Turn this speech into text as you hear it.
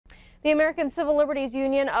The American Civil Liberties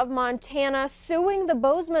Union of Montana suing the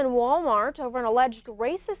Bozeman Walmart over an alleged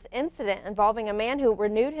racist incident involving a man who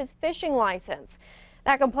renewed his fishing license.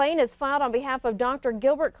 That complaint is filed on behalf of Dr.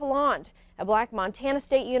 Gilbert Caland, a black Montana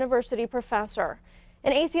State University professor.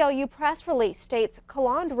 An ACLU press release states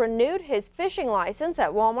Caland renewed his fishing license at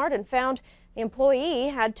Walmart and found the employee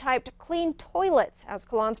had typed "clean toilets" as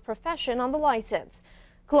Caland's profession on the license.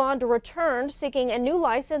 Caland returned seeking a new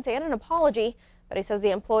license and an apology, but he says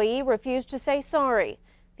the employee refused to say sorry.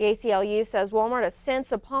 The ACLU says Walmart has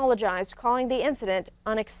since apologized, calling the incident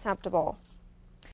unacceptable.